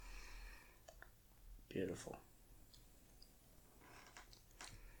beautiful.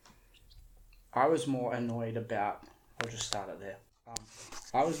 I was more annoyed about... I'll just start it there.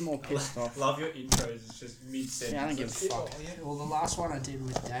 I was more pissed off. Love your intros. It's just mid-sentence. Yeah, I don't give a fuck. Oh, yeah. Well, the last one I did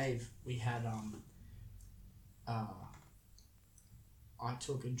with Dave, we had I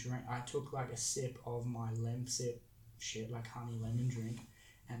took a drink. I took like a sip of my Lemsip shit, like honey lemon drink,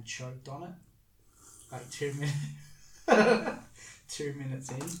 and choked on it. Like 2 minutes. 2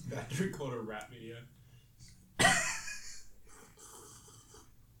 minutes in. That record a rap video.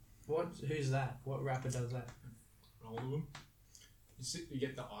 Who's that? What rapper does that? All of them. You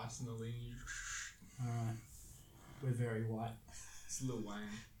get the ice and the lean. Alright. We're very white. It's Lil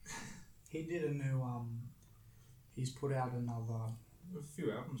Wayne. He did a new he's put out another... A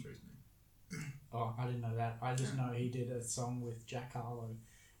few albums recently. Oh, I didn't know that. I just know he did a song with Jack Harlow,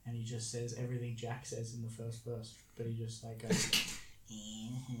 and he just says everything Jack says in the first verse, but he just like goes,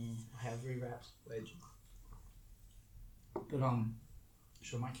 I have re-raps. Legend. But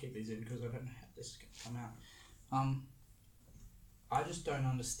sure, I might keep these in because I don't know how this is going to come out. I just don't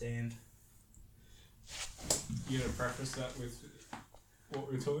understand. You gonna preface that with what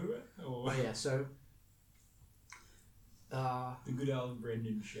we were talking about? Or? Oh yeah, so the good old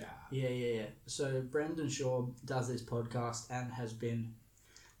Brendan Shaw. Yeah. So Brendan Shaw does this podcast and has been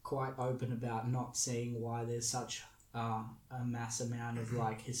quite open about not seeing why there's such a mass amount of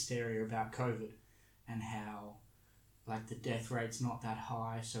like hysteria about COVID, and how like the death rate's not that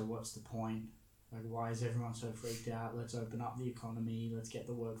high, so what's the point? Like, why is everyone so freaked out? Let's open up the economy, let's get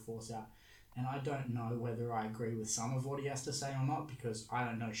the workforce out. And I don't know whether I agree with some of what he has to say or not, because I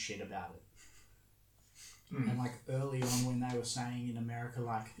don't know shit about it. And like early on when they were saying in America,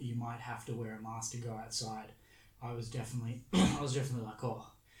 like, you might have to wear a mask to go outside, I was definitely like,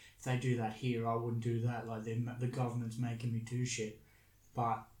 oh, if they do that here, I wouldn't do that. Like, the government's making me do shit.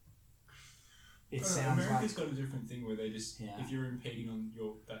 But it sounds America's like... got a different thing where they just, if you're impeding on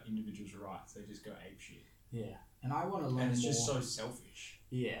that individual's rights, they just go ape shit. Yeah, and I want to learn more. And it's just so selfish.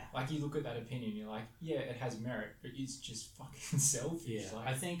 Yeah. Like, you look at that opinion, you're like, yeah, it has merit, but it's just fucking selfish. Yeah, like,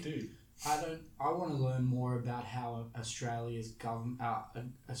 I think... Dude. I want to learn more about how Australia's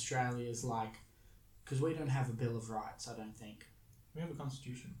like... Because we don't have a Bill of Rights, I don't think. We have a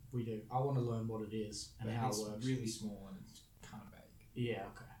constitution. We do. I want to learn what it is and how it works. It's really small and it's kind of vague. Yeah,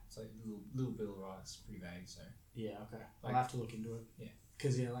 okay. It's like little Bill of Rights, pretty vague, so... Yeah, okay. Like, I'll have to look into it. Yeah.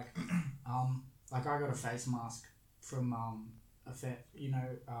 Because, like I got a face mask from,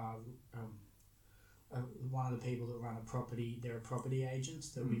 one of the people that run a property, they're property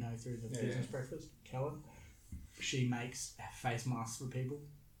agents that we know through the business breakfast, Kellen. She makes face masks for people.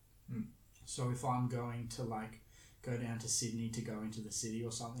 So if I'm going to, like, go down to Sydney to go into the city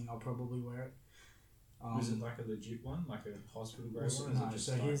or something, I'll probably wear it. Was it like a legit one? Like a hospital grade one? No,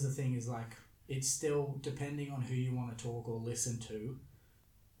 so here's the thing is, like, it's still, depending on who you want to talk or listen to,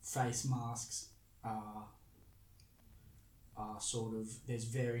 face masks are sort of, there's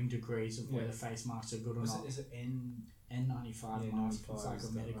varying degrees of whether face masks are good or not. Is it N95 mask, it's like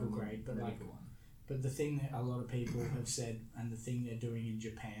a medical grade, but like, but the thing that a lot of people have said, and the thing they're doing in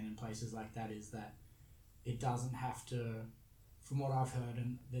Japan and places like that, is that it doesn't have to, from what I've heard,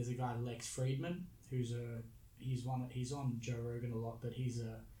 and there's a guy, Lex Friedman, he's on Joe Rogan a lot, but he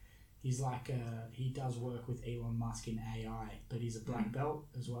does work with Elon Musk in AI, but he's a black belt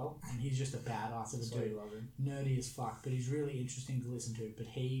as well, and he's just a badass of a dude, nerdy as fuck, but he's really interesting to listen to. But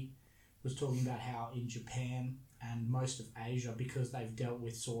he was talking about how in Japan and most of Asia, because they've dealt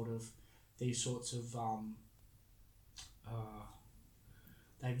with sort of these sorts of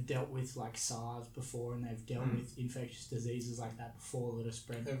they've dealt with like SARS before, and they've dealt with infectious diseases like that before that are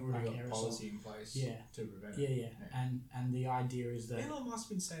spread. They've already like got aerosol policy in place to prevent it. Yeah. And the idea is that Elon Musk's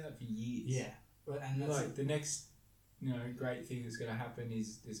been saying that for years. Yeah, and that's like the next, great thing that's going to happen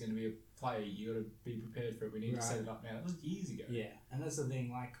is there's going to be a plague. You got to be prepared for it. We need to set it up now. That was years ago. Yeah, and that's the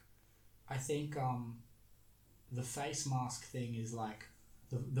thing. Like, I think the face mask thing is like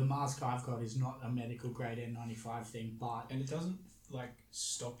the mask I've got is not a medical grade N95 thing, and it doesn't like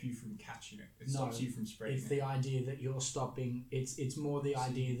stop you from catching it. It stops you from spreading it. It's the idea that you're stopping. It's more the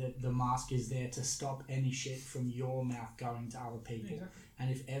idea that the mask is there to stop any shit from your mouth going to other people. Yeah, exactly. And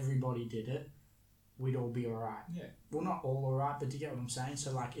if everybody did it, we'd all be alright. Yeah. Well, not all alright, but do you get what I'm saying?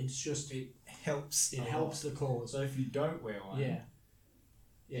 So like, it's just it helps. It helps the cause. So if you don't wear one, yeah.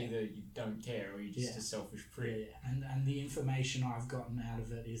 Either you don't care or you're just a selfish prick. Yeah. And the information I've gotten out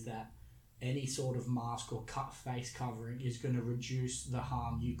of it is that any sort of mask or face covering is going to reduce the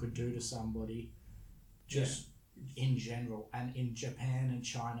harm you could do to somebody just in general. And in Japan and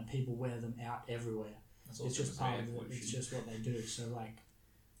China, people wear them out everywhere. It's just part of it. It's just what they do. So like,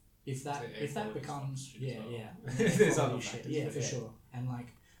 if that becomes there's other shit, factors, for sure. And like,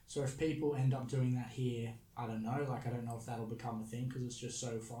 so if people end up doing that here, I don't know. Like, I don't know if that'll become a thing because it's just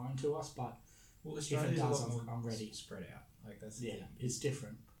so foreign to us. But if it does, I'm ready. Spread out. Like that's the thing. It's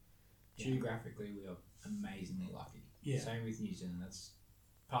different. Geographically, we are amazingly lucky. Yeah. Same with New Zealand. That's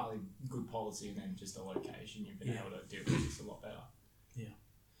partly good policy, and then just a location you've been able to deal with this a lot better. Yeah.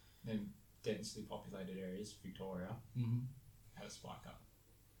 Then densely populated areas, Victoria, had a spike up.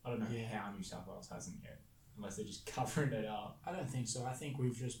 I don't know how New South Wales hasn't yet, unless they're just covering it up. I don't think so. I think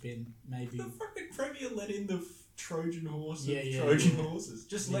we've just been maybe. The fucking Premier let in the Trojan horse horses.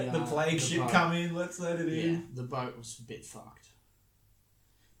 Just let the plague shit come in. Let's let it in. Yeah, the boat was a bit fucked.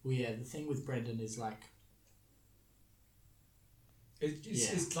 Well, yeah, the thing with Brendan is like.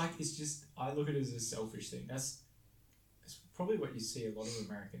 It's just I look at it as a selfish thing. It's probably what you see a lot of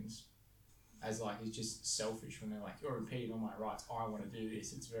Americans as like, it's just selfish when they're like, you're impeding on my rights, I want to do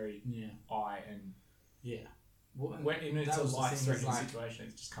this. It's very I and well, when it's a life-threatening situation,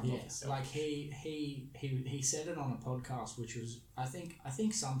 it just comes off as selfish. Like he said it on a podcast, which was I think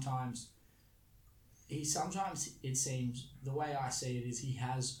sometimes it seems, the way I see it is he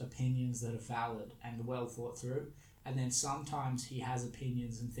has opinions that are valid and well thought through, and then sometimes he has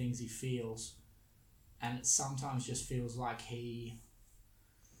opinions and things he feels, and it sometimes just feels like he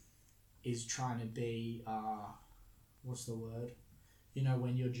is trying to be what's the word? You know,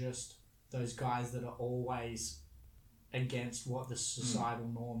 when you're just those guys that are always against what the societal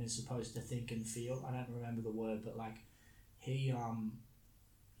norm is supposed to think and feel. I don't remember the word, but like he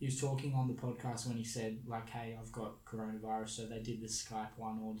was talking on the podcast when he said like, hey, I've got coronavirus, so they did this Skype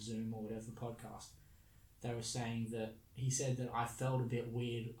one or Zoom or whatever podcast. They were saying that he said that I felt a bit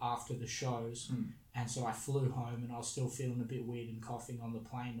weird after the shows, and so I flew home and I was still feeling a bit weird and coughing on the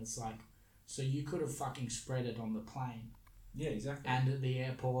plane. It's like, so you could have fucking spread it on the plane. Yeah, exactly. And at the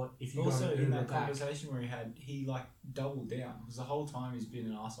airport, if you also got in that conversation where he like doubled down, because the whole time he's been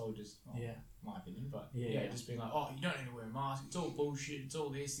an asshole. Just my opinion, but just being like, oh, you don't need to wear a mask. It's all bullshit. It's all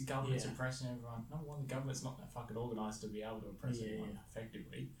this. The government's oppressing everyone. Number one, the government's not that fucking organised to be able to oppress anyone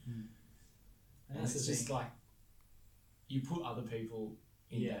effectively. And it's just like, you put other people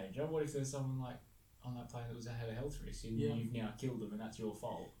in danger. What if there's someone like on that plane that was had a health risk and you've now killed them and that's your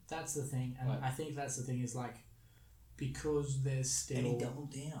fault? That's the thing, and I think that's the thing is like, because there's still... And he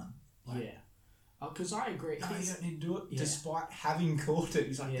doubled down. Because I agree. No, you don't need to do it despite having caught it.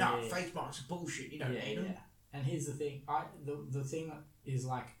 He's like, face masks are bullshit, you don't need them. And here's the thing. The thing is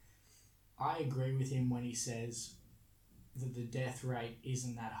like, I agree with him when he says that the death rate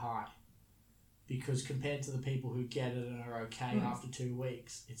isn't that high. Because compared to the people who get it and are okay after 2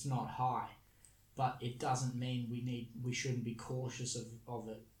 weeks, it's not high. But it doesn't mean we shouldn't be cautious of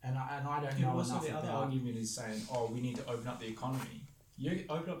it. And I don't know enough about... The other argument is saying, we need to open up the economy. You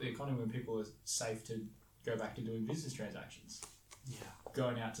open up the economy when people are safe to go back to doing business transactions. Yeah.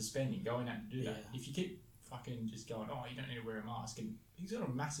 Going out to spending, going out to do that. If you keep fucking just going, you don't need to wear a mask, and he's got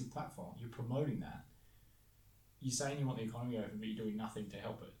a massive platform, you're promoting that. You're saying you want the economy open, but you're doing nothing to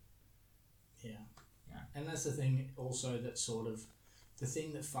help it. Yeah. And that's the thing also that sort of... The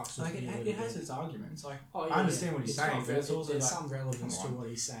thing that fucks with me it has its arguments. Like, I understand what he's saying, but it's also there's like, some relevance to what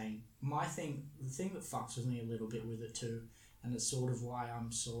he's saying. The thing that fucks with me a little bit with it too, and it's sort of why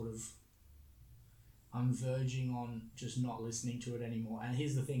I'm verging on just not listening to it anymore. And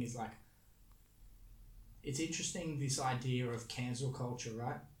here's the thing: is like, it's interesting, this idea of cancel culture,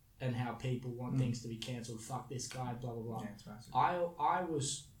 right? And how people want things to be cancelled. Fuck this guy, blah blah blah. Yeah, it's massive. I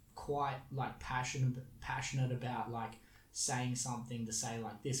was quite like passionate about like saying something to say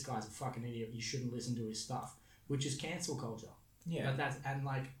like, this guy's a fucking idiot, you shouldn't listen to his stuff, which is cancel culture. Yeah. But that's, and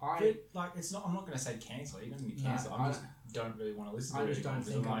like it's not, I'm not going to say cancel, he doesn't need cancel. I just don't really want to listen to it. I just don't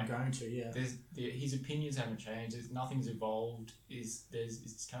think I'm going to, his opinions haven't changed, nothing's evolved, it's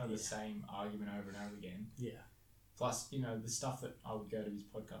kind of the same argument over and over again. Yeah. Plus, the stuff that I would go to his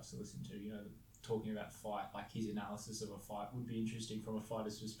podcast to listen to, talking about fight, like his analysis of a fight would be interesting from a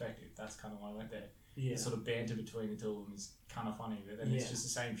fighter's perspective. That's kind of why I went there. Yeah. The sort of banter between the two of them is kind of funny, but then it's just the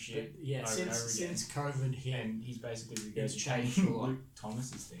same shit over and over again. Since COVID hit, and he's basically changed a lot. Luke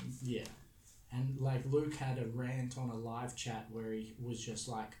Thomas's thing. Yeah, and like Luke had a rant on a live chat where he was just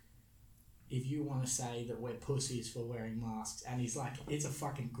like, if you want to say that we're pussies for wearing masks, and he's like, it's a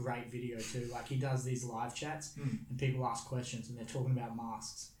fucking great video too. Like, he does these live chats and people ask questions and they're talking about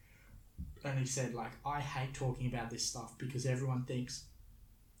masks, and he said like, I hate talking about this stuff because everyone thinks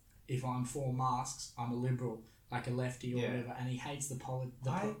if I'm for masks, I'm a liberal, like a lefty or whatever, and he hates how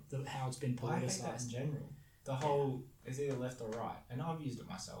it's been politicized. I hate that in general. The whole, it's either left or right, and I've used it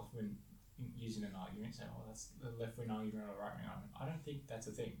myself when, using an argument, saying, "Oh, that's the left-wing argument or the right-wing argument." I don't think that's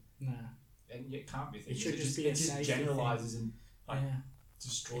a thing. No. And it can't be a thing. It should just be a safety thing. It just generalises and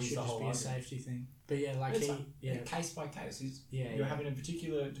destroys the whole argument. It should just be a safety thing. But yeah, case by case. You're having a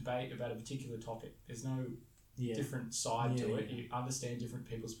particular debate about a particular topic. There's no different side to it. You understand different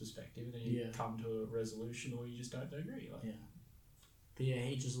people's perspective, and then you come to a resolution, or you just don't agree. But yeah,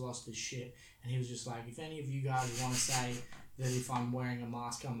 he just lost his shit, and he was just like, if any of you guys want to say that if I'm wearing a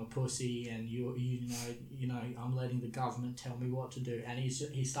mask I'm a pussy, and you know I'm letting the government tell me what to do, and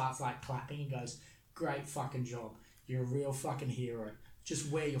he starts like clapping and goes, great fucking job, you're a real fucking hero, just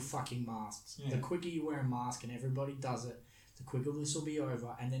wear your fucking masks. The quicker you wear a mask and everybody does it, the quicker this will be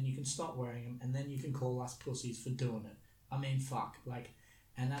over, and then you can stop wearing them, and then you can call us pussies for doing it. I mean, fuck,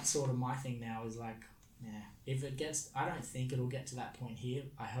 and that's sort of my thing now is like, if it gets, I don't think it'll get to that point here.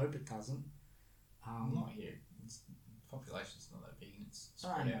 I hope it doesn't. Not here. Population's not that big, and it's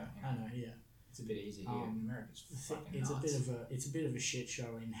spread out. I know, yeah. It's a bit easier here. In America's fucking it's nuts. It's a bit of a shit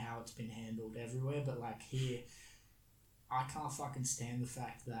show in how it's been handled everywhere, but like here, I can't fucking stand the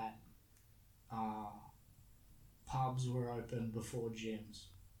fact that pubs were open before gyms.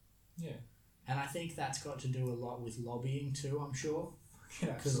 Yeah. And I think that's got to do a lot with lobbying too, I'm sure.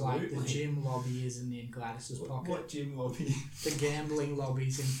 Because the gym lobby isn't in Gladys's pocket. What gym lobby? The gambling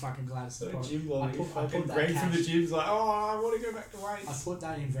lobby's in fucking Gladys's pocket. Gym lobby. I put that Greg from the gym's like, I want to go back to weights. I put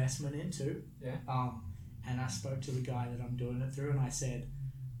that investment into. Yeah. And I spoke to the guy that I'm doing it through, and I said,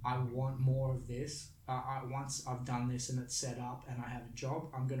 I want more of this. Once I've done this and it's set up and I have a job,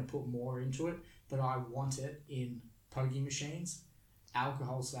 I'm going to put more into it, but I want it in pokey machines,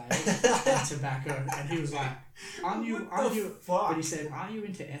 alcohol sales, and tobacco. And he was like, aren't you but he said, aren't you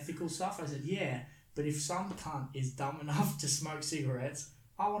into ethical stuff? I said, yeah, but if some cunt is dumb enough to smoke cigarettes,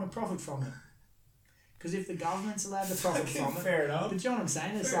 I want to profit from it. Because if the government's allowed to profit from it, fair enough. But do you know what I'm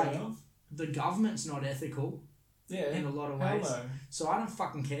saying? It's fair enough. The government's not ethical in a lot of ways. Hello. So I don't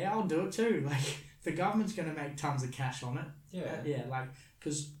fucking care. I'll do it too. Like, the government's going to make tons of cash on it. Yeah.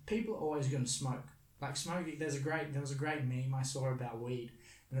 Because people are always going to smoke. Like, smoking, there was a great meme I saw about weed.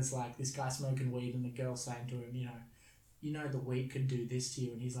 And it's like this guy smoking weed and the girl saying to him, you know the weed could do this to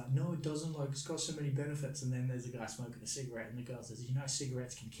you. And he's like, no, it doesn't. Like, it's got so many benefits. And then there's a guy smoking a cigarette and the girl says,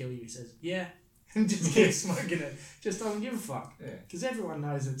 cigarettes can kill you. He says, yeah. And just keeps smoking it. Just doesn't give a fuck. Because everyone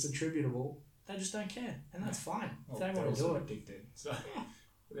knows it's attributable. They just don't care. And that's fine. If they want to do it. Addicted. So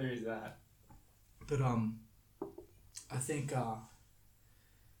there is that. But, I think, what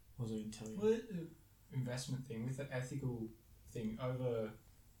was I going to tell you? Well, the investment thing, with the ethical thing, over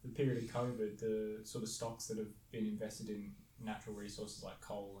the period of COVID, the sort of stocks that have been invested in natural resources like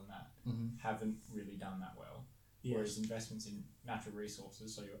coal and that haven't really done that well. Yes. Whereas investments in natural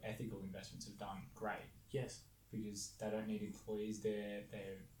resources, so your ethical investments, have done great. Yes. Because they don't need employees there,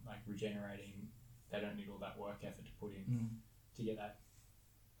 they're like regenerating, they don't need all that work effort to put in to get that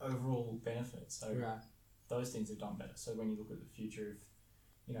overall benefit. So those things have done better. So when you look at the future,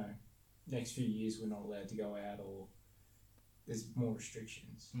 if next few years we're not allowed to go out or there's more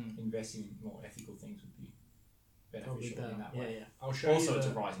restrictions, investing in more ethical things would be beneficial in that way. Yeah. I'll show also, you it's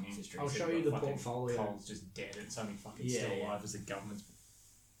a rising industry. I'll show you the portfolio. Coal's just dead. It's only fucking still alive as the government's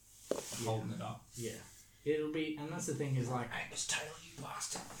holding it up. Yeah. It'll be, and that's the thing is like... Angus Taylor, you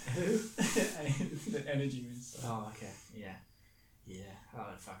bastard. Who? The energy minister. Oh, okay. Yeah. Yeah. I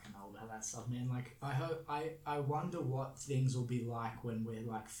don't fucking know about that stuff, man. Like, I wonder what things will be like when we're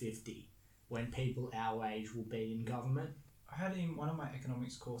like 50, when people our age will be in government. I had in one of my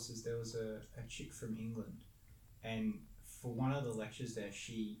economics courses, there was a chick from England, and for one of the lectures there,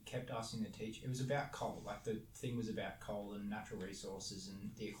 she kept asking the teacher, it was about coal, like the thing was about coal and natural resources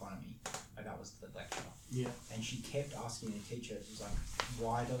and the economy, like that was the lecture. Yeah. And she kept asking the teacher, it was like,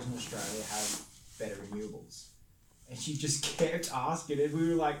 why doesn't Australia have better renewables? And she just kept asking it. We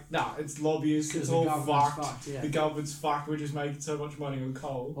were like, nah, it's lobbyists, it's all fucked. The government's fucked, we're just making so much money on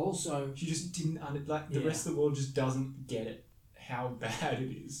coal. Also, she just didn't, the rest of the world just doesn't get it, how bad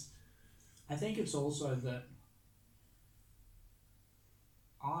it is. I think it's also that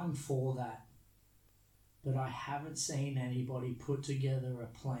I'm for that, but I haven't seen anybody put together a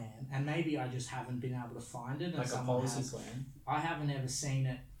plan, and maybe I just haven't been able to find it. Like a policy plan? I haven't ever seen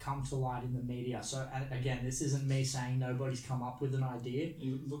it come to light in the media. So, again, this isn't me saying nobody's come up with an idea.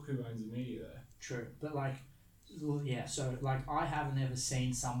 You look who owns the media there. True, but I haven't ever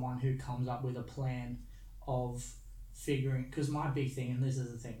seen someone who comes up with a plan of figuring, because my big thing, and this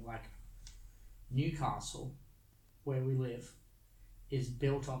is the thing, like Newcastle, where we live, is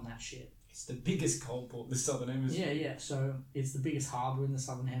built on that shit. It's the biggest coal port in the Southern Hemisphere. Yeah. So it's the biggest harbour in the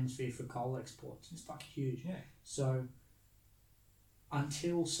Southern Hemisphere for coal exports. It's fucking huge. Yeah. So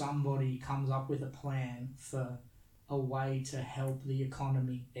until somebody comes up with a plan for a way to help the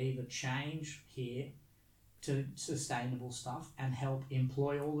economy either change here to sustainable stuff and help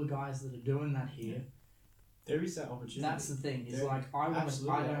employ all the guys that are doing that here. There is that opportunity. That's the thing. Is like I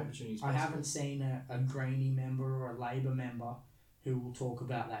haven't seen a Greenie member or a Labor member who will talk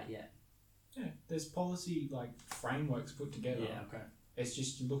about that yet. Yeah, there's policy like frameworks put together. Yeah, okay. It's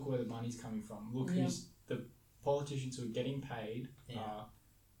just you look where the money's coming from. Look who's the politicians who are getting paid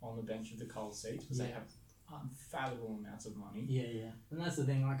on the bench of the coal seats because they have unfathomable amounts of money. Yeah, yeah. And that's the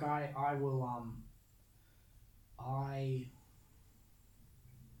thing. Like I will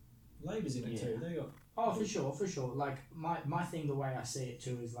Labour's in it too. They got for sure. Like my thing, the way I see it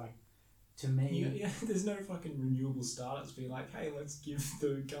too, is like, to me, there's no fucking renewable startups being like, hey, let's give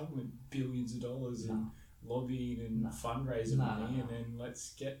the government billions of dollars and lobbying and fundraiser money, and then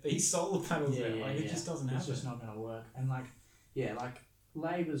let's get these solar panels out. It just doesn't happen. It's just not going to work. And like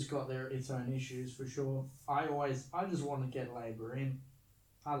Labor's got its own issues for sure. I just want to get Labor in.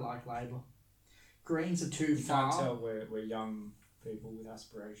 I like Labor. Greens are too far. You can't tell we're young people with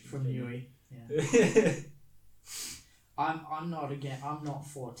aspirations. From Newey. Yeah. I'm not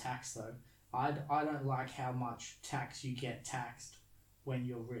for tax though. I don't like how much tax you get taxed when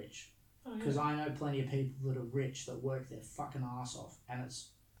you're rich. Because I know plenty of people that are rich that work their fucking ass off, and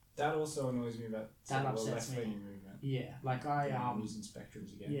that also annoys me about that upsets me. Movement. Yeah, like using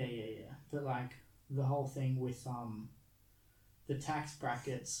spectrums again. Yeah. But like the whole thing with the tax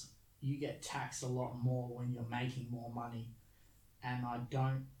brackets, you get taxed a lot more when you're making more money, and I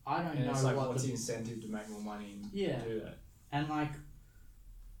don't and know it's like what's the incentive to make more money and do that. And like,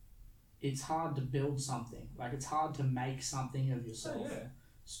 it's hard to build something. Like, it's hard to make something of yourself. Yeah.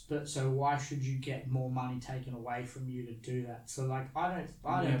 But so why should you get more money taken away from you to do that? So like, I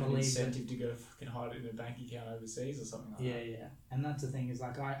don't believe an incentive to go fucking hide it in a bank account overseas or something like that. Yeah. And that's the thing is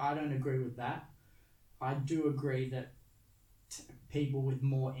like, I don't agree with that. I do agree that people with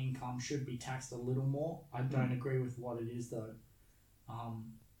more income should be taxed a little more. I don't agree with what it is though.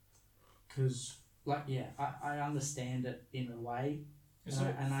 Because I understand it in a way.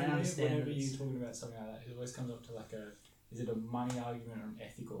 And I understand whenever you're talking about something like that, it always comes up to like is it a money argument or an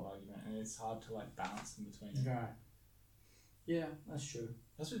ethical argument? And it's hard to like balance in between it. Right. Yeah, that's true.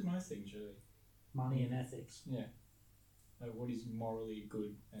 That's with most things, really. Money and ethics. Yeah. Like what is morally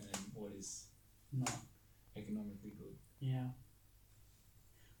good and then what is not economically good. Yeah.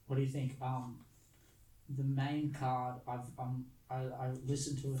 What do you think? The main card I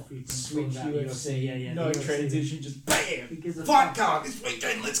listened to a few things Switch about UFC. Yeah. No UFC. transition, just BAM! Because fight card this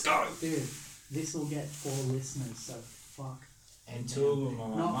weekend, let's go! Dude, this will get 4 listeners, so fuck. And 2 of them are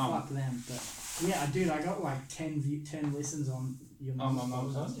my Not mum. fuck them, but yeah, dude, I got like 10 listens on your mum's. On my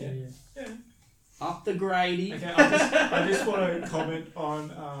mum's one, yeah. Up the Grady. Okay, I just want to comment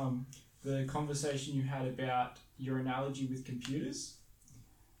on the conversation you had about your analogy with computers.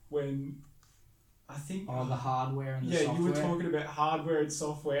 When I think... the hardware and the software. Yeah, you were talking about hardware and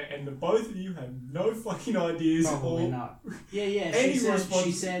software, and the both of you have no fucking ideas. Probably not. Yeah.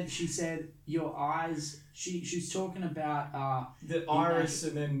 She said your eyes... She's talking about... the iris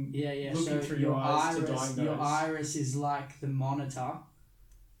and then looking through your eyes to diagnose. Your iris is like the monitor,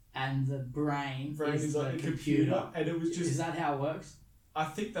 and the brain is like the computer. And it was just... Is that how it works? I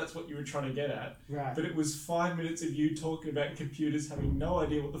think that's what you were trying to get at. Right. But it was 5 minutes of you talking about computers, having no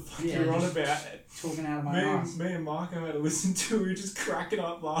idea what the fuck you were on about. Talking out of my ass. Me and Marco had to listen to. We were just cracking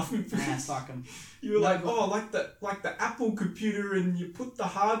up laughing. Fuck 'em. You were like the Apple computer, and you put the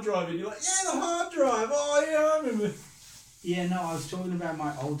hard drive in. You're like, yeah, the hard drive. Oh yeah, I remember. Yeah, no, I was talking about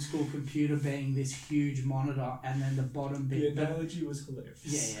my old school computer being this huge monitor, and then the bottom bit. The analogy was hilarious.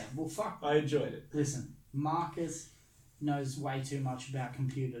 Yeah. Well, fuck. I enjoyed it. Listen, Marcus knows way too much about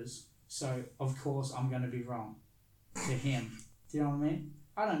computers, so of course I'm going to be wrong to him. Do you know what I mean?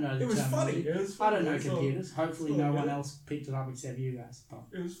 I don't know the terminology. It was funny. I don't know computers. Hopefully no one else picked it up except you guys. But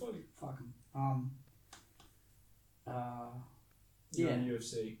it was funny. Fuck them. You're on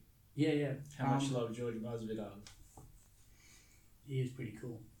UFC. Yeah. How much you love George Masvidal? He is pretty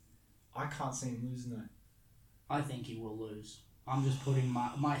cool. I can't see him losing though. I think he will lose. I'm just putting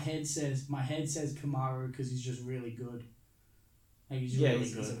my head says Kamaru because he's just really good. Like he's really good.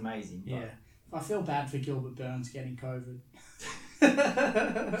 He's amazing. Yeah, I feel bad for Gilbert Burns getting COVID.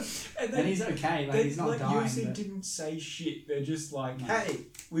 and he's okay. Like he's not dying. UFC didn't say shit. They're just like, hey,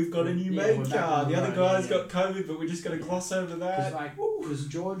 we've got a new main card. The other guy's got COVID, but we're just going to gloss over that. Because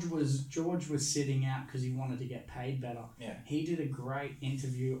George was sitting out because he wanted to get paid better. Yeah. He did a great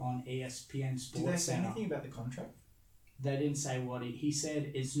interview on ESPN Sports Center. Did they say anything about the contract? They didn't say what he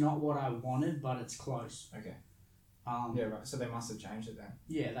said. It's not what I wanted, but it's close. Okay. Yeah, right. So they must have changed it then.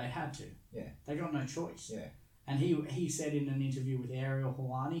 Yeah, they had to. Yeah. They got no choice. Yeah. And he said in an interview with Ariel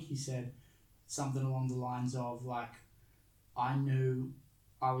Helwani, he said something along the lines of, like, I knew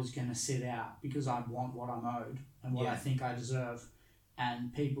I was going to sit out because I want what I'm owed and what I think I deserve.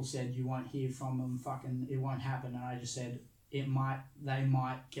 And people said, you won't hear from them, fucking, it won't happen. And I just said, they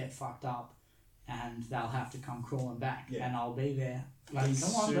might get fucked up and they'll have to come crawling back and I'll be there. Like, he's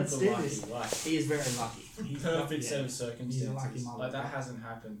come on, let's do this. Like, he is very lucky. He's perfect set of circumstances. He's a lucky motherfucker. Like, that hasn't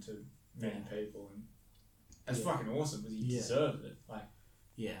happened to many people. And that's fucking awesome because he deserved it. Like,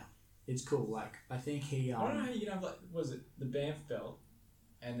 yeah, it's cool. Like, I think he... I don't know how you can have, like, was it the Banff belt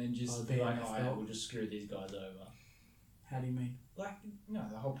and then just be like, oh, yeah, we'll just screw these guys over. How do you mean? Like, no,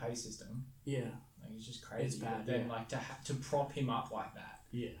 the whole pay system. Yeah. Like, it's just crazy. It's bad, but then, like, to prop him up like that.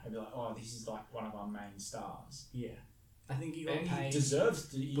 Yeah. I'd be like, oh, this is, like, one of our main stars. Yeah. I think he got paid... He deserves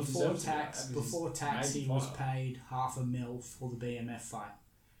to... Before tax, he was paid $500,000 for the BMF fight.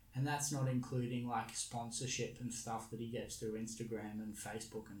 And that's not including, like, sponsorship and stuff that he gets through Instagram and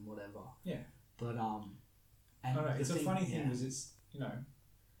Facebook and whatever. Yeah. But, and I know, it's a funny thing because it's, you know,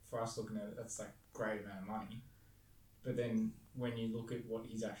 for us looking at it, that's, like, a great amount of money. But then when you look at what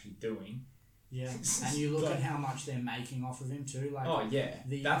he's actually doing... Yeah, and you look at how much they're making off of him too. Like, oh yeah,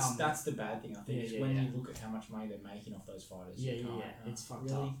 that's the bad thing I think. Is when you look at how much money they're making off those fighters. It's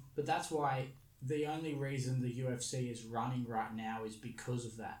fucked up. But that's why the only reason the UFC is running right now is because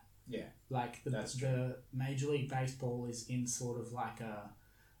of that. Yeah, like the Major League Baseball is in sort of like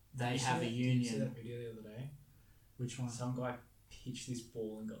they have a union. Did you see that video the other day? Which one? Some guy pitched this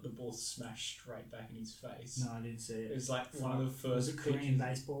ball and got the ball smashed straight back in his face. No, I didn't see it. It was like one of the first. Was it Korean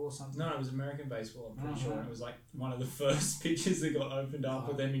baseball or something? No, it was American baseball. I'm pretty sure. And it was like one of the first pitches that got opened up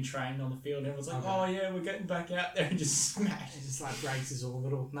with them in training on the field. And everyone's like, "Oh yeah, we're getting back out there," and just smash. It just like breaks his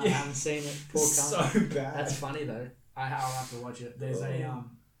orbital. No, I haven't seen it. Poor so cunt. bad. That's funny though. I'll have to watch it. There's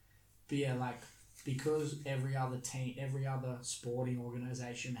but yeah, like because every other team, every other sporting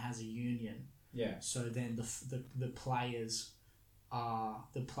organisation has a union. Yeah. So then the players.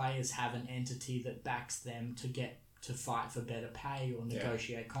 The players have an entity that backs them to fight for better pay or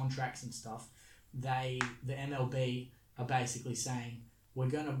negotiate contracts and stuff. The MLB are basically saying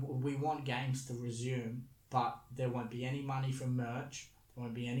we want games to resume, but there won't be any money from merch. There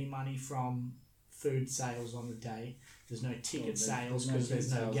won't be any money from food sales on the day. There's no ticket sales because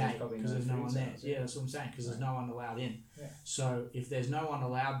there's no gate because there's no one there. Yeah, that's what I'm saying because there's no one allowed in. Yeah. So if there's no one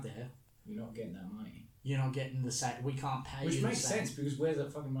allowed there, you're not getting that money. You're not getting the same. We can't pay Which you. Which makes sense because where's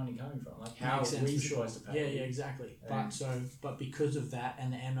that fucking money coming from? Like how are we supposed to pay? Yeah, exactly. But because of that,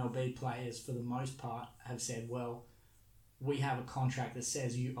 and the MLB players for the most part have said, well, we have a contract that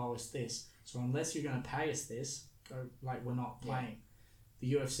says you owe us this. So unless you're going to pay us this, we're not playing.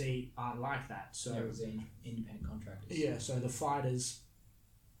 The UFC aren't like that. So it was independent contractors. Yeah. So the fighters,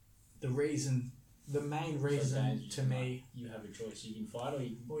 the main reason to me... You have a choice. You can fight or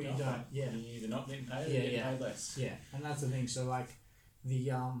you don't. Fight. Yeah. You're either not getting paid or you're getting paid less. Yeah, and that's the thing. So, like, I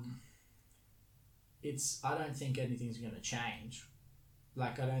don't think anything's going to change.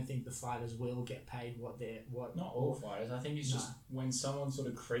 Like, I don't think the fighters will get paid Not all fighters. I think it's just when someone sort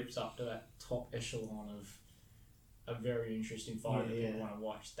of creeps up to that top echelon of a very interesting fighter that people want to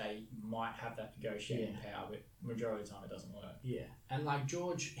watch, they might have that negotiating power, but majority of the time it doesn't work. Yeah, and like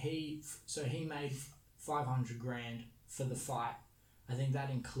George, he made $500,000 for the fight. I think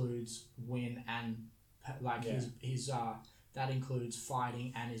that includes win and his that includes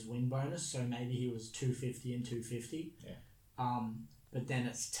fighting and his win bonus. So maybe he was $250 and $250. Yeah. But then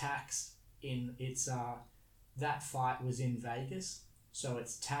it's taxed in that fight was in Vegas, so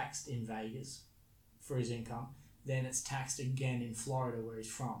it's taxed in Vegas for his income. Then it's taxed again in Florida where he's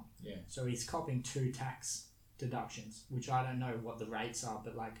from. Yeah. So he's copping 2 tax deductions, which I don't know what the rates are,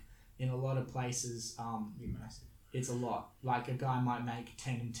 but like in a lot of places, massive. It's a lot. Like a guy might make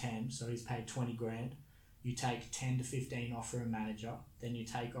 10 and 10, so he's paid $20,000. You take 10 to 15 off for a manager, then you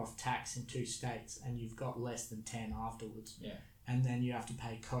take off tax in 2 states, and you've got less than 10 afterwards. Yeah. And then you have to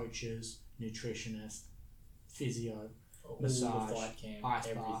pay coaches, nutritionists, physio, massage, ice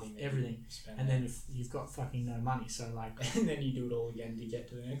bath, everything. And then you've got fucking no money, so like... and then you do it all again to get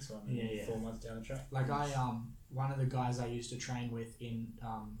to the next one. 4 months down the track. Like one of the guys I used to train with in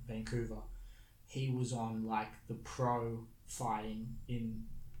Vancouver, he was on like the pro fighting in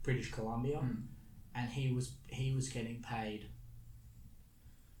British Columbia, and he was getting paid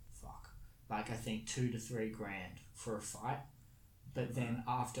I think $2,000 to $3,000 for a fight. But then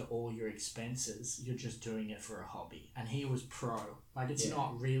after all your expenses, you're just doing it for a hobby. And he was pro. Like, it's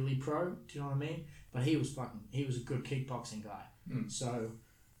not really pro, do you know what I mean? But he was a good kickboxing guy. So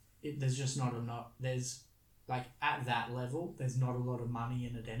there's just not enough. like at that level, there's not a lot of money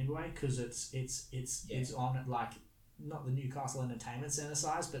in it anyway, because it's on at like not the Newcastle Entertainment Centre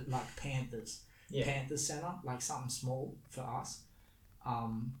size, but like Panthers Centre, like something small for us.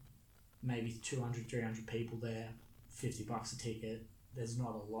 Maybe 200, 300 people there, $50 a ticket. There's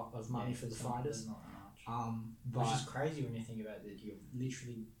not a lot of money for the fighters. Not much. But which is crazy when you think about that. You're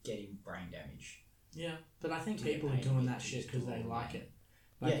literally getting brain damage. Yeah, but I think people are doing that shit because they like it.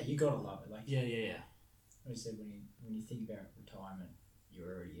 Like, yeah, you gotta love it. Like yeah. Like I said, when you think about retirement, you're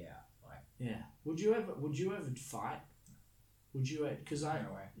already out. Like yeah. Would you ever fight? Would you? Because I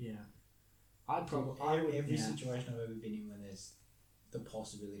no way. Yeah. I'd probably every situation I've ever been in when there's the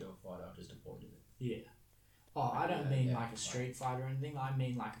possibility of a fight, I've just avoided it. Yeah. Oh, I don't mean like a street fight or anything. I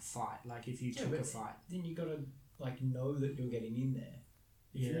mean like a fight. Like if you took a fight. Then you gotta like know that you're getting in there.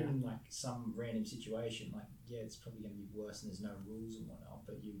 If you're in like some random situation, like it's probably gonna be worse and there's no rules and whatnot.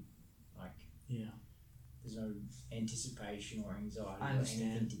 But you like there's no anticipation or anxiety or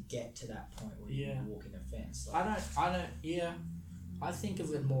anything to get to that point where you can walk in the fence. Like, I don't. Yeah. I think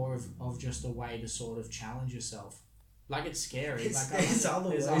of it more of just a way to sort of challenge yourself. Like it's scary. There's other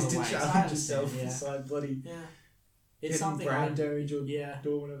ways to challenge yourself besides bloody it's something brain damage or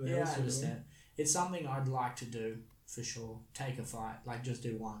doing whatever else. I understand. It's something I'd like to do for sure. Take a fight, like just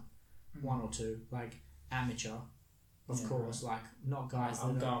do one or two, like amateur, of course. Right. Like not guys.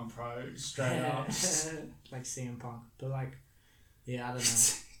 I'm going pro straight up, like CM Punk. But like, I don't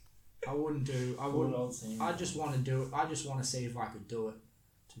know. I wouldn't do. I wouldn't. I just want to do it. I just want to see if I could do it.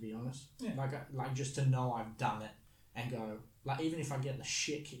 To be honest, like just to know I've done it. And go, like, even if I get the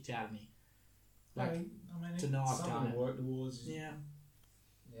shit kicked out of me, like, I mean, to know I've done it. Work towards. Yeah.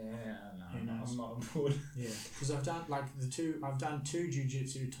 Yeah, no, I'm not on board. Yeah, because I've done two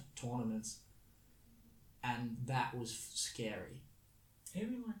jiu-jitsu tournaments, and that was scary.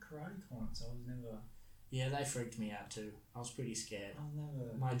 Even like karate tournaments, I was never. Yeah, they freaked me out too. I was pretty scared. I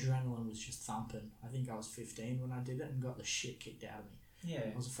never. My adrenaline was just thumping. I think I was 15 when I did it and got the shit kicked out of me.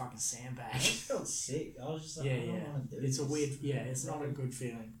 Yeah. I was a fucking sandbag. I just felt sick. I was just like, I don't want to do it's this. A weird, it's not a good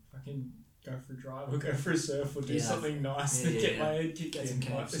feeling. I can go for a drive or go for a surf or do something nice to get my head kicked in.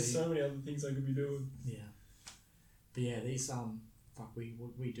 Like, there's so many other things I could be doing. Yeah. But yeah, these,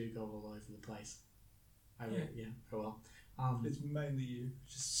 we do go all over the place. Oh well. It's mainly you.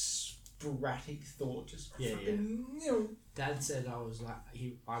 Just sporadic thought, just Dad said I was like,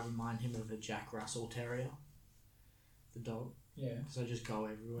 I remind him of a Jack Russell Terrier, the dog. Yeah. Because I just go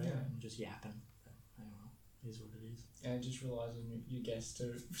everywhere and just yapping. But anyway, it is what it is. And I just realised on your guest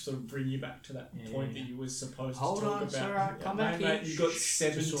to sort of bring you back to that point that you were supposed to talk about. Sorry, come back here. Mate, you've got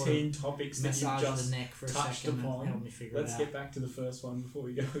 17 topics that you've just the neek for touched a second upon. And help me figure Let's it out. get back to the first one before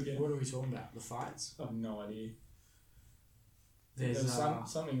we go again. What are we talking about? The fights? I have no idea. There's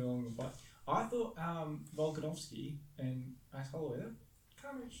something along the fight. I thought Volkanovski and Max Holloway, that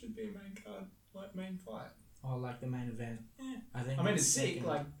kind of should be a main fight. Oh, like the main event. Yeah. I think. It's sick.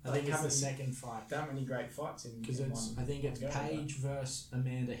 I think it's the second fight. That many great fights in. Because I think it's Paige versus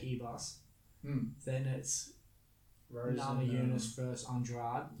Amanda Hebus. Then it's Namajunas versus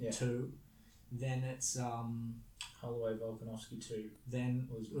Andrade 2. Then it's Holloway Volkanovski 2. Then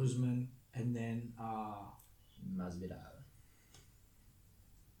Usman and then Masvidal.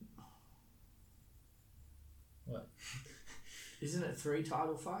 What? Isn't it 3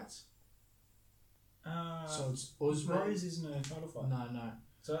 title fights? So it's Usman. Rose isn't a title fight. No.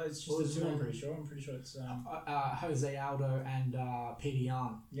 So it's just Usman. I'm pretty sure it's Jose Aldo and Peter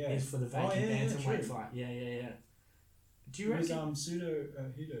Yan is for the vacant bantamweight fight. Yeah. Do you reckon?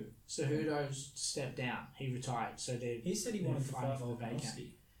 Hudo. Hudo stepped down. He retired. So he said he wanted to fight for the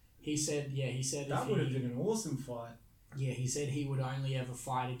vacant. He said that would have been an awesome fight. Yeah, he said he would only ever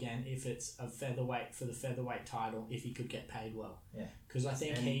fight again if it's a featherweight for the featherweight title if he could get paid well. Yeah. Because I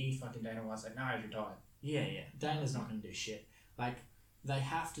think fucking Dana White's like, no, he's retired. Yeah. Dana's not going to do shit. Like, they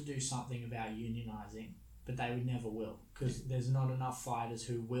have to do something about unionising, but they would never will. Because there's not enough fighters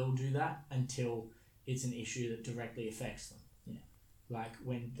who will do that until it's an issue that directly affects them. Yeah. Like,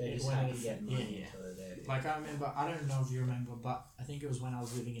 when they just have to get money until they're there. Like, I remember, I don't know if you remember, but I think it was when I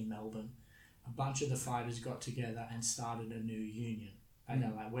was living in Melbourne. A bunch of the fighters got together and started a new union. And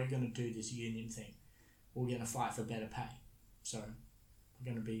they're like, we're going to do this union thing. We're going to fight for better pay. So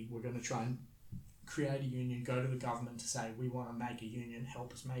we're going to try and create a union, go to the government to say, we want to make a union,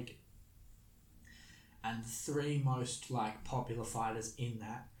 help us make it. And the 3 most popular fighters in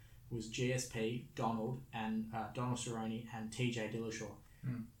that was GSP, Donald Cerrone, and TJ Dillashaw.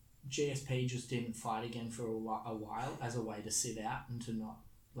 GSP just didn't fight again for a while as a way to sit out and to not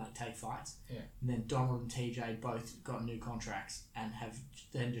like take fights. Yeah. And then Donald and TJ both got new contracts and have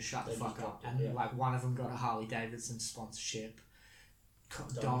then just shut the fuck up. And like one of them got a Harley Davidson sponsorship.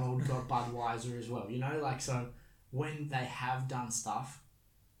 Donald got Budweiser as well. You know, like so when they have done stuff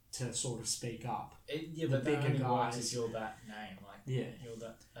to sort of speak up, but the bigger guys, if you're that name, like you're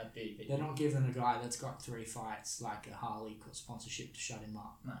that big. They're not giving a guy that's got 3 fights like a Harley sponsorship to shut him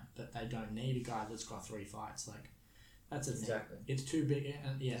up. No, but they don't need a guy that's got 3 fights. Like that's a thing. It's too big,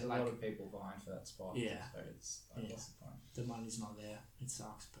 and there's a lot of people vying for that spot. Yeah, so it's like, what's the point? The money's not there. It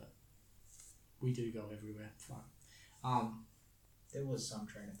sucks, but we do go everywhere. Fuck. There was some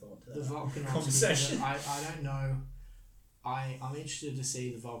train of thought to that. The Volkanovski conversation. I don't know. I'm interested to see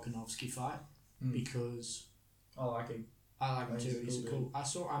the Volkanovski fight because I like him. I like him too. He's cool.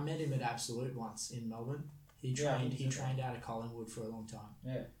 I met him at Absolute once in Melbourne. He trained out of Collingwood for a long time.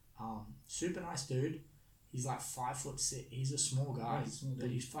 Yeah. Super nice dude. He's like 5'6". He's a small guy, but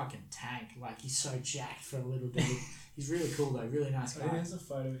he's fucking tanked. Like he's so jacked for a little dude. He's really cool though. Really nice guy. There's a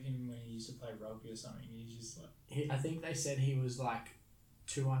photo of him when he used to play rugby or something. He's just like. I think they said he was like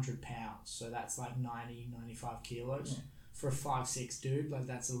 200 pounds, so that's like 90, 95 kilos. Yeah. For a 5'6" dude, like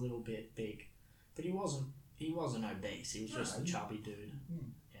that's a little bit big. But he wasn't obese, he was just a chubby dude.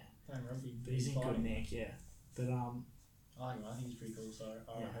 Yeah. Playing rugby. But he's in good nick, yeah. But I think he's pretty cool, so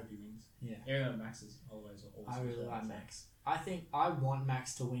I hope he wins. Yeah. Even though Max is always I really like Max. I think I want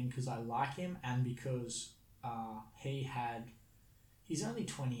Max to win because I like him and because he's only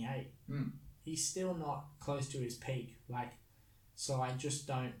 28. He's still not close to his peak. Like, so I just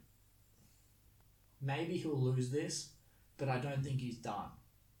don't. Maybe he'll lose this, but I don't think he's done.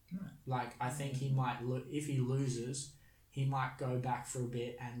 No. Like, I think he might if he loses, he might go back for a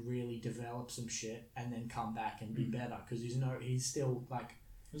bit and really develop some shit and then come back and be better because he's still like.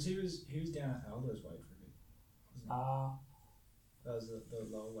 He was down at Aldo's weight for a bit. That was the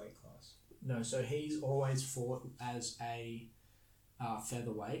lower weight class. No, so he's always fought as a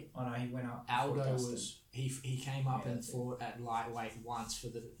featherweight. Oh no, he went up. Aldo was he came up and fought at lightweight once for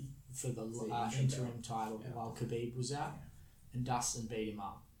the interim title while Khabib was out, and Dustin beat him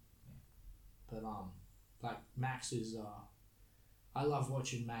up. Yeah. But like Max is I love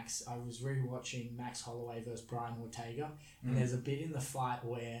watching Max. I was rewatching Max Holloway versus Brian Ortega, and there's a bit in the fight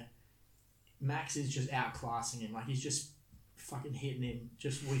where Max is just outclassing him. Like he's just fucking hitting him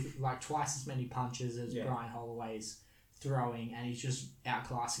just with like twice as many punches as Brian Holloway's throwing, and he's just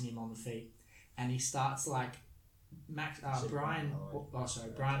outclassing him on the feet. And he starts like Brian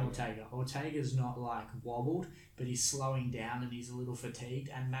Ortega. Ortega's not like wobbled, but he's slowing down and he's a little fatigued.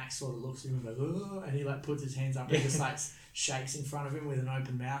 And Max sort of looks at him and goes, "Oh," and he like puts his hands up and just like shakes in front of him with an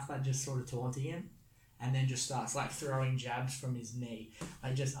open mouth, like just sort of taunting him. And then just starts like throwing jabs from his knee,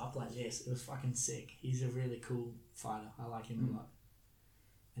 like just up like this. It was fucking sick. He's a really cool fighter. I like him a lot.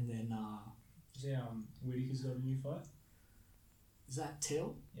 And then Whittaker's got a new fight. Is that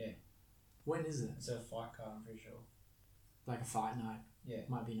Till? Yeah. When is it? It's a fight card, I'm pretty sure. Like a fight night? Yeah.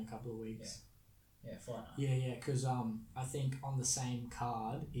 Might be in a couple of weeks. Yeah, fight night. Yeah, because I think on the same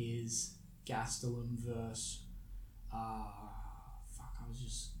card is Gastelum versus I was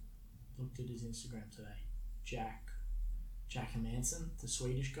just looked at his Instagram today. Jack Hermansson, the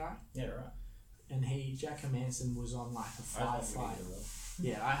Swedish guy. Yeah, right. And Jack Hermansson was on like a fight.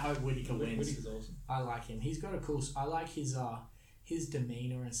 Yeah, I hope Whittaker wins. Whittaker's awesome. I like him. He's got a cool. I like his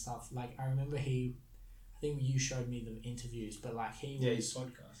demeanor and stuff. Like I remember I think you showed me the interviews, but like his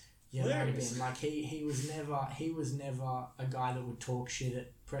podcast. Yeah, that would have been like he was never a guy that would talk shit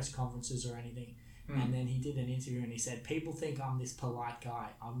at press conferences or anything. And then he did an interview and he said, "People think I'm this polite guy.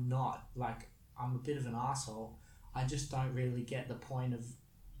 I'm not. Like I'm a bit of an asshole. I just don't really get the point of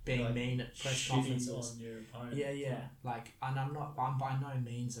being mean at press conferences." On your opponent. Yeah. Like, and I'm by no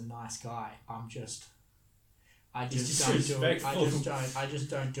means a nice guy. I just don't do it. I just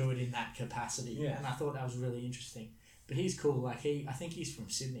don't do it in that capacity. Yeah. And I thought that was really interesting. But he's cool. Like I think he's from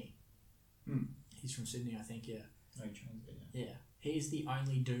Sydney. He's from Sydney, I think. Yeah. No, he trains there. Yeah. He's the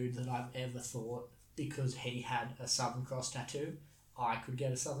only dude that I've ever thought, because he had a Southern Cross tattoo, I could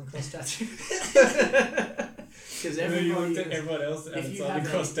get a Southern Cross tattoo. Because everyone else had a Southern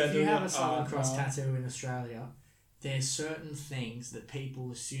Cross tattoo. If you have a Southern Cross tattoo in Australia, there's certain things that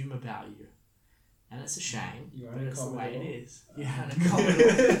people assume about you. And it's a shame, but it's the way it is. You had a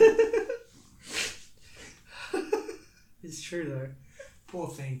Commodore. It's true though. Poor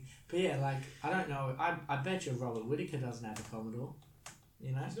thing. But yeah, like, I don't know. I bet you Robert Whittaker doesn't have a Commodore.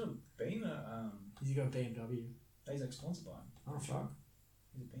 You know? He's got a Beamer. He's got a BMW. He's like sponsored by him. Oh, fuck.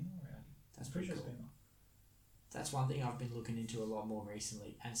 Is it Beamer or Audi? That's pretty pretty sure cool. it's Beamer. That's one thing I've been looking into a lot more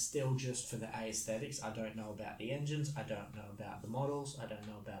recently, and still just for the aesthetics. I don't know about the engines, I don't know about the models, I don't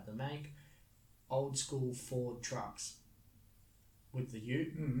know about the make. Old school Ford trucks with the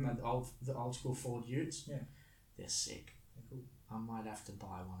ute, like the old school Ford utes. Yeah, they're sick. They're cool. I might have to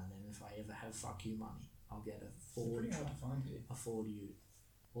buy one of them if I ever have fuck you money. I'll get a Ford. It's pretty hard to find here. A Ford ute,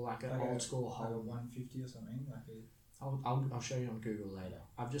 or like an old school like a 150 or something, like a. I'll show you on Google later.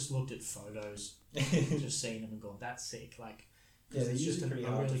 I've just looked at photos, just seen them and gone, that's sick. Like, yeah, it's just a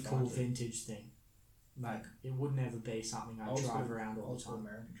really cool it. vintage thing. Like, it would never be something I drive around all the time.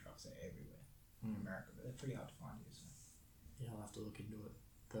 American trucks are everywhere in America, but they're pretty hard to find here. So. Yeah, I'll have to look into it.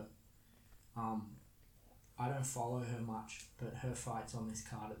 But I don't follow her much, but her fights on this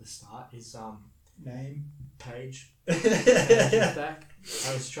card at the start is Name? Paige. Back.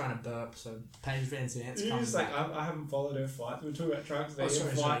 I was trying to burp, so Paige Van Zant's coming just back. I haven't followed her fights. We're talking about trucks. They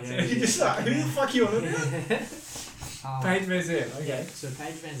sorry, fights. yeah, And you're just like, who the fuck you on about? Paige Van Zant. Okay. Yeah, so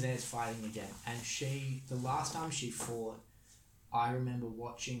Paige Van Zant's fighting again, and the last time she fought, I remember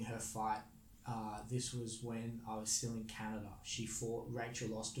watching her fight. This was when I was still in Canada. She fought Rachel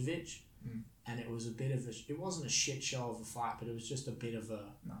Ostovich. And it was it wasn't a shit show of a fight, but it was just a bit of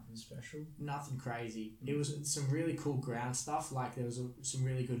a... Nothing special. Nothing crazy. It was some really cool ground stuff, like there was some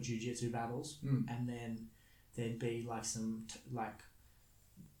really good jiu-jitsu battles, and then there'd be like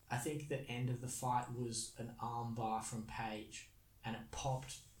I think the end of the fight was an arm bar from Paige, and it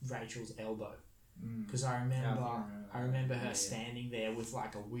popped Rachel's elbow. Because I remember her standing there with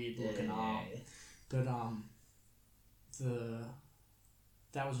like a weird looking arm. But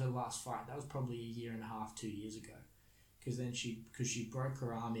that was her last fight. That was probably 1.5 years, 2 years ago. Because she broke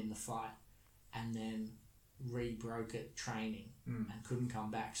her arm in the fight, and then re-broke it training and couldn't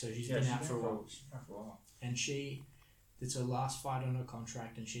come back. So she's been out for a while. And it's her last fight on her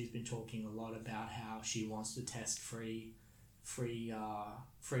contract, and she's been talking a lot about how she wants to test free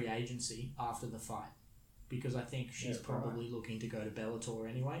agency after the fight, because I think she's probably looking to go to Bellator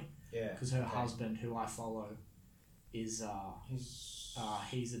anyway. Yeah. Because her husband, who I follow, is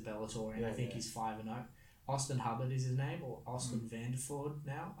he's at Bellator, and I think he's 5-0. Austin Hubbard is his name, or Austin Vanderford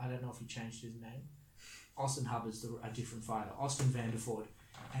now. I don't know if he changed his name. Austin Hubbard's a different fighter. Austin Vanderford,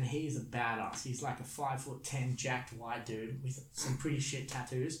 and he's a badass. He's like a 5'10" jacked white dude with some pretty shit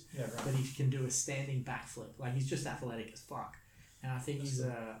tattoos. Yeah, right. But he can do a standing backflip. Like, he's just athletic as fuck. And I think he's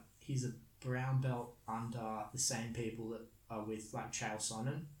a brown belt under the same people that are with like Chael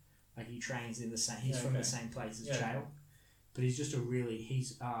Sonnen. Like, he trains in the same. He's from the same place as Chael. But he's just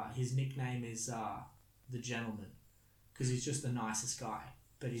his nickname is the Gentleman, because he's just the nicest guy.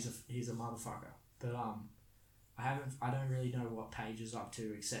 But he's a motherfucker. But I don't really know what Paige is up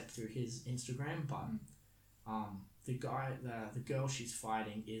to except through his Instagram. But the girl she's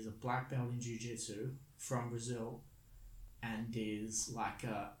fighting is a black belt in jiu-jitsu from Brazil, and is like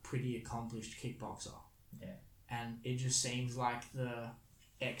a pretty accomplished kickboxer. Yeah. And it just seems like the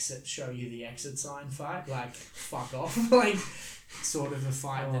show you the exit sign fight, like fuck off, like sort of a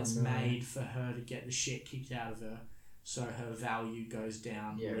fight that's made for her to get the shit kicked out of her, so her value goes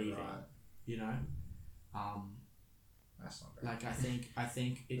down, leaving. Right. You know, that's not very like I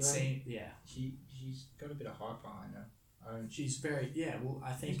think it seems she's got a bit of hype behind her. She's very well.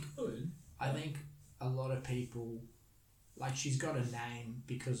 I think a lot of people, like, she's got a name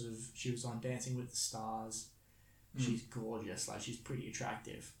because she was on Dancing with the Stars. She's gorgeous, like, she's pretty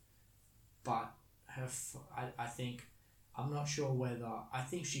attractive, but I think, I'm not sure whether, I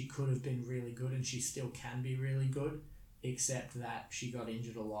think she could have been really good, and she still can be really good, except that she got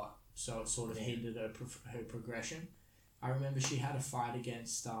injured a lot, so it sort of hindered her progression. I remember she had a fight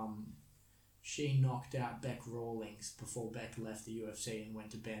against, she knocked out Beck Rawlings before Beck left the UFC and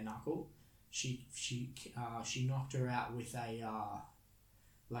went to bare knuckle. She knocked her out with a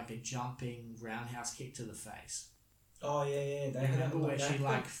jumping roundhouse kick to the face. Oh yeah.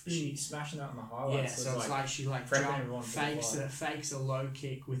 She smashing that on the highlights. Yeah, so it's like she fakes a low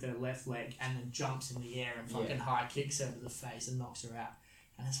kick with her left leg, and then jumps in the air and fucking high kicks her to the face and knocks her out.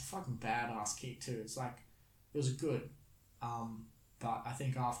 And it's a fucking badass kick too. It's like, it was good. But I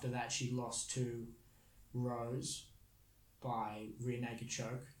think after that she lost to Rose by rear naked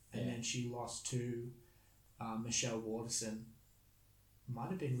choke, and then she lost to Michelle Waterson. Might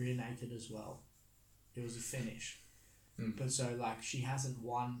have been rear naked as well. It was a finish. But so, like, she hasn't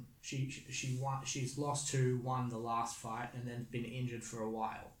won. She's lost won the last fight, and then been injured for a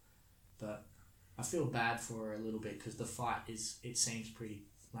while. But I feel bad for her a little bit, because the fight it seems pretty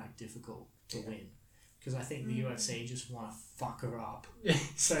like difficult to win. Because I think the UFC just want to fuck her up.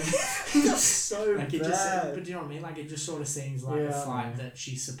 So like, it just, but do you know what I mean? Like, it just sort of seems like a fight that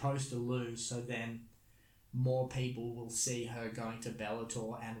she's supposed to lose. So then more people will see her going to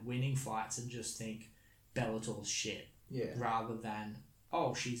Bellator and winning fights and just think Bellator's shit. Yeah. Rather than,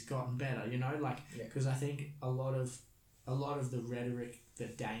 oh, she's gotten better, you know? Like, because I think a lot of the rhetoric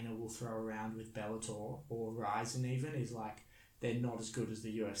that Dana will throw around with Bellator or Ryzen even is like, they're not as good as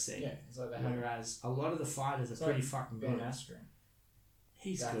the UFC. Yeah, it's like whereas a lot of the fighters are pretty fucking good. Ben Askren.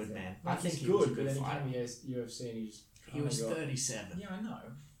 He's good, man. Like, I think he's he was a good, good but then fighter. he came to the UFC and he was 37. Yeah, I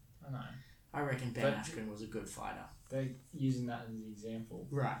know. I reckon Ben Askren was a good fighter. They're using that as an example.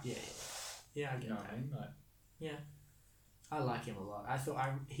 Right, yeah. Yeah, I get what I mean? Like, yeah. I like him a lot. I thought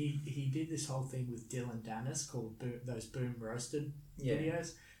he did this whole thing with Dylan Dennis called those Boom Roasted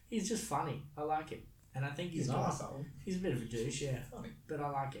videos. He's just funny. I like him. And I think he's an arsehole. He's a bit of a douche, yeah. Funny. But I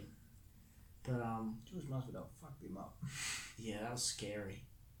like him. But George Masvidal fucked him up. Yeah, that was scary.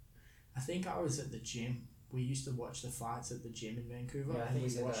 I think I was at the gym. We used to watch the fights at the gym in Vancouver. Yeah, I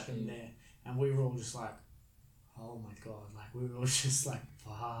think we watched them there. And we were all just like, oh my God. Like, we were all just like,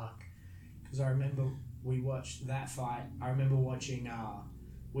 fuck. Because I remember we watched that fight. I remember watching,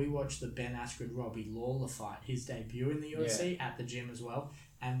 we watched the Ben Askren Robbie Lawler fight, his debut in the UFC at the gym as well.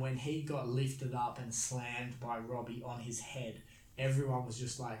 And when he got lifted up and slammed by Robbie on his head, everyone was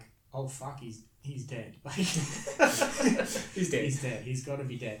just like, oh fuck, he's dead. Like, he's dead. He's dead. He's got to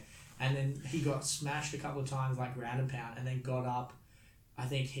be dead. And then he got smashed a couple of times, like ground and pound, and then got up. I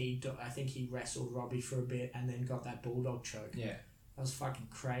think he wrestled Robbie for a bit, and then got that bulldog choke. Yeah, that was fucking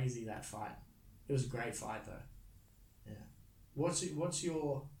crazy. That fight. It was a great fight though. Yeah. What's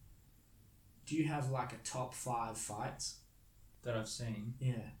your? Do you have like a top 5 fights that I've seen?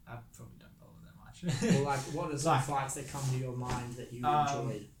 Yeah. I probably don't follow that Well, much. like, what are some fights that come to your mind that you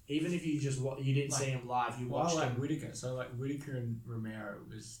enjoyed? Even if you just you didn't see him live, you watched I like him. Whittaker. So like Whittaker and Romero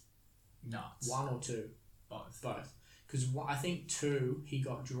was nuts. 1 or 2? Both. Because I think 2 he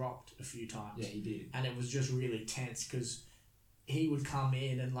got dropped a few times. Yeah, he did. And it was just really tense because he would come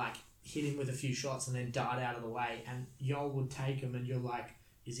in and like hit him with a few shots and then dart out of the way, and y'all would take him and you're like,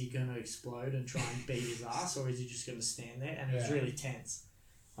 is he going to explode and try and beat his ass, or is he just going to stand there? And it was really tense.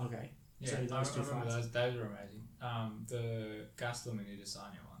 Okay. Yeah, so those 2 fights. Those were amazing. The Gastelum and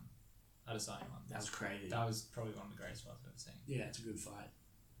Adesanya one. That was crazy. That was probably one of the greatest fights I've ever seen. Yeah, it's a good fight.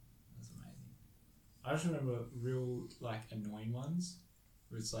 That was amazing. I just remember real like annoying ones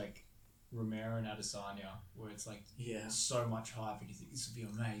where it's like Romero and Adesanya, where it's like so much hype and you think this would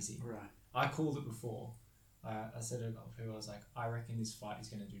be amazing. Right. I called it before. I said to a couple of people, I was like, I reckon this fight is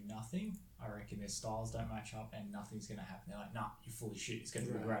going to do nothing. I reckon their styles don't match up and nothing's going to happen. They're like, nah, you're full of shit. It's going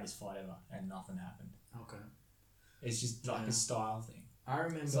to be the greatest fight ever. And nothing happened. Okay. It's just like a style thing. I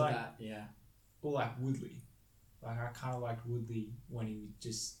remember like, that, yeah. Or like Woodley. Like, I kind of liked Woodley when he would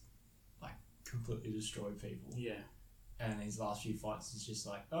just like completely destroy people. Yeah. And his last few fights is just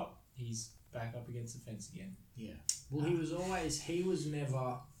like, oh, he's back up against the fence again. Yeah. Well, he was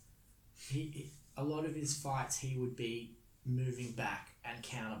never, a lot of his fights he would be moving back and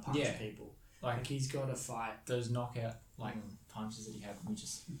counterpunch people. Like he's got to fight. Those knockout punches that he had when he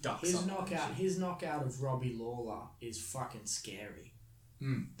just ducks His knockout of Robbie Lawler is fucking scary.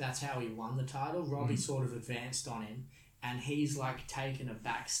 That's how he won the title. Robbie sort of advanced on him, and he's like taken a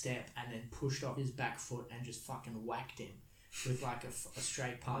back step and then pushed off his back foot and just fucking whacked him with like a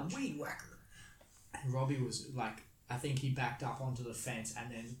straight punch. Weed whacker. And Robbie was like, I think he backed up onto the fence,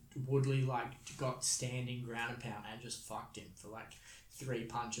 and then Woodley like got standing ground and pound and just fucked him for like 3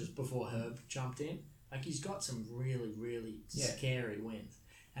 punches before Herb jumped in. Like, he's got some really, really scary wins.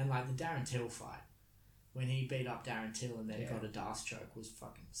 And like the Darren Till fight, when he beat up Darren Till and then got a Darce choke, was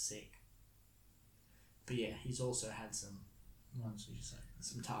fucking sick. But yeah, he's also had some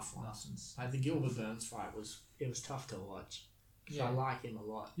tough ones. Like the Gilbert Burns fight was tough to watch. I like him a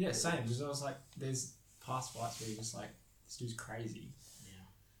lot. Yeah, same. Because I was like, there's past fights where you're just like, this dude's crazy. Yeah.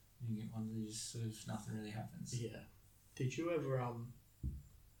 And you get one that just sort of nothing really happens. Yeah. Did you ever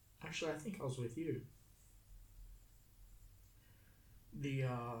actually I think I was with you.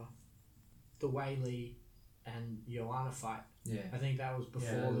 The Whaley and Joanna fight. Yeah. I think that was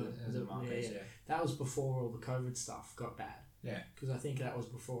before that was before all the COVID stuff got bad. Yeah. Because I think that was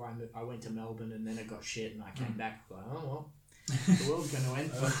before I went to Melbourne, and then it got shit and I came back like, oh well, the world's going to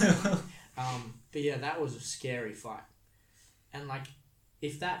end. But yeah, that was a scary fight. And like,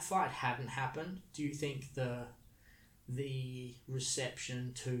 if that fight hadn't happened, do you think the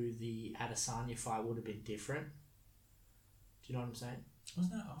reception to the Adesanya fight would have been different? Do you know what I'm saying?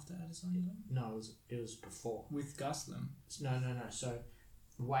 Wasn't that after Adesanya? No, it was before. With Gastelum? No. So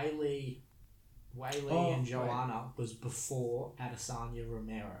Whaley and Joanna was before Adesanya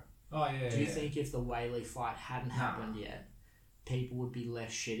Romero. Oh, yeah. Do you think if the Whaley fight hadn't happened yet, people would be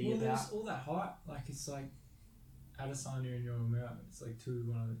less shitty about? There's all that hype. Like, it's like, Adesanya and Romero. It's like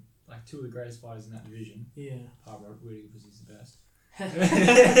two of the greatest fighters in that division. Yeah. Apart from Rudy because he's the best.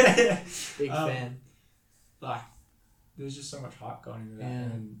 Big fan. Like, there's just so much hype going into that,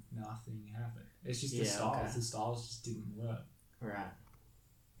 and nothing happened. It's just the styles. Okay. The styles just didn't work. Right.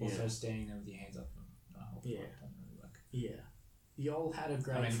 Also, standing there with your hands up the whole fight don't really work. Yeah. You all had a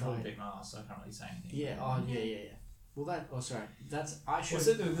great fight. You probably beat my ass, so I can't really say anything. Yeah. Oh, yeah. Well, sorry. I should. What's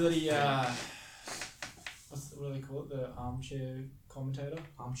it? The bloody what do they call it? The armchair commentator.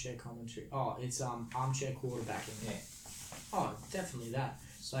 Armchair commentary. Oh, it's armchair quarterbacking. Yeah. Oh, definitely that.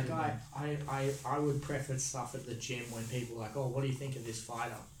 Like I would preface stuff at the gym when people are like, oh, what do you think of this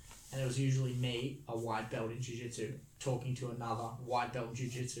fighter? And it was usually me, a white belt in jiu-jitsu, talking to another white belt in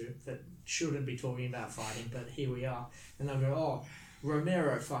jiu-jitsu that shouldn't be talking about fighting, but here we are. And they'll go, oh,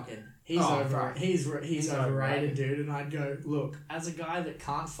 Romero, fucking, he's overrated, dude. And I'd go, look, as a guy that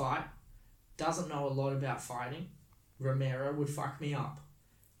can't fight, doesn't know a lot about fighting, Romero would fuck me up.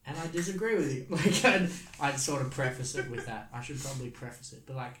 And I disagree with you. Like, I'd sort of preface it with that. I should probably preface it.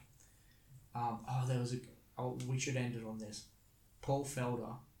 But, like, we should end it on this. Paul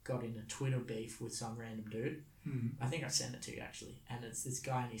Felder got in a Twitter beef with some random dude. I think I sent it to you, actually. And it's this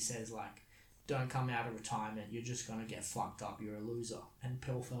guy, and he says, like, don't come out of retirement. You're just going to get fucked up. You're a loser. And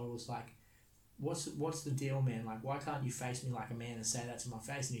Paul Felder was like, what's the deal, man? Like, why can't you face me like a man and say that to my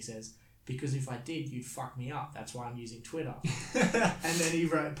face? And he says, because if I did, you'd fuck me up. That's why I'm using Twitter. And then he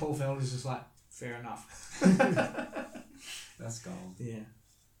wrote, Paul Felder's just like, fair enough. That's gold. Yeah.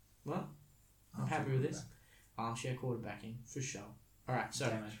 Well, I'm happy with this. Armchair quarterbacking, for sure. Alright, so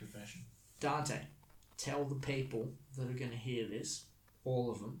damage profession. Dante, tell the people that are going to hear this,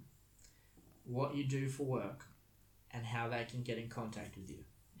 all of them, what you do for work and how they can get in contact with you.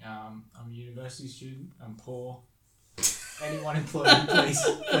 I'm a university student. I'm poor. Anyone employed,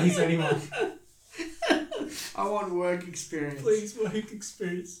 please, anyone. I want work experience. Please, work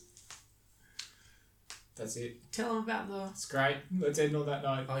experience. That's it. Tell them about the... It's great. Let's end on that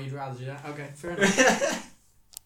note. Oh, you'd rather do that? Okay, fair enough.